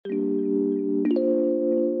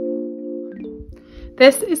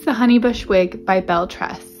This is the Honeybush Wig by Belle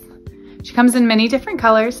Tress. She comes in many different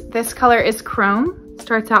colors. This color is chrome.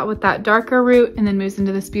 Starts out with that darker root and then moves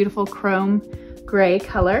into this beautiful chrome gray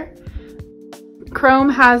color. Chrome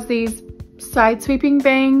has these side sweeping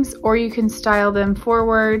bangs, or you can style them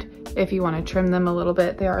forward if you want to trim them a little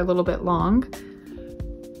bit. They are a little bit long.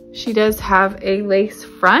 She does have a lace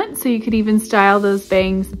front, so you could even style those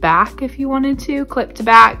bangs back if you wanted to, clipped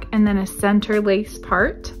back, and then a center lace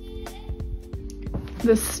part.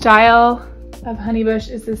 The style of Honeybush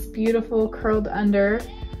is this beautiful curled under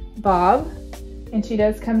bob, and she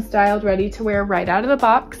does come styled ready to wear right out of the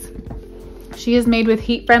box. She is made with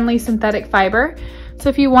heat-friendly synthetic fiber, so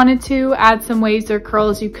if you wanted to add some waves or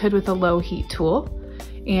curls, you could with a low heat tool.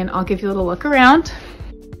 And I'll give you a little look around.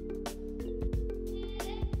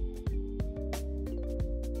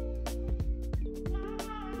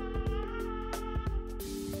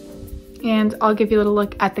 And I'll give you a little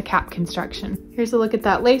look at the cap construction. Here's a look at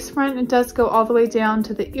that lace front. It does go all the way down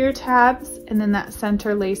to the ear tabs and then that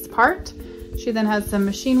center lace part. She then has some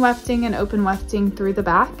machine wefting and open wefting through the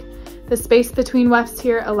back. The space between wefts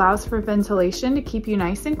here allows for ventilation to keep you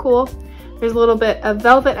nice and cool. There's a little bit of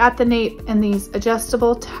velvet at the nape and these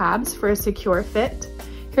adjustable tabs for a secure fit.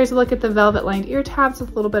 Here's a look at the velvet lined ear tabs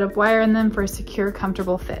with a little bit of wire in them for a secure,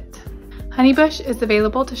 comfortable fit. Honeybush is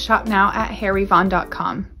available to shop now at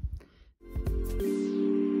HairWeavon.com.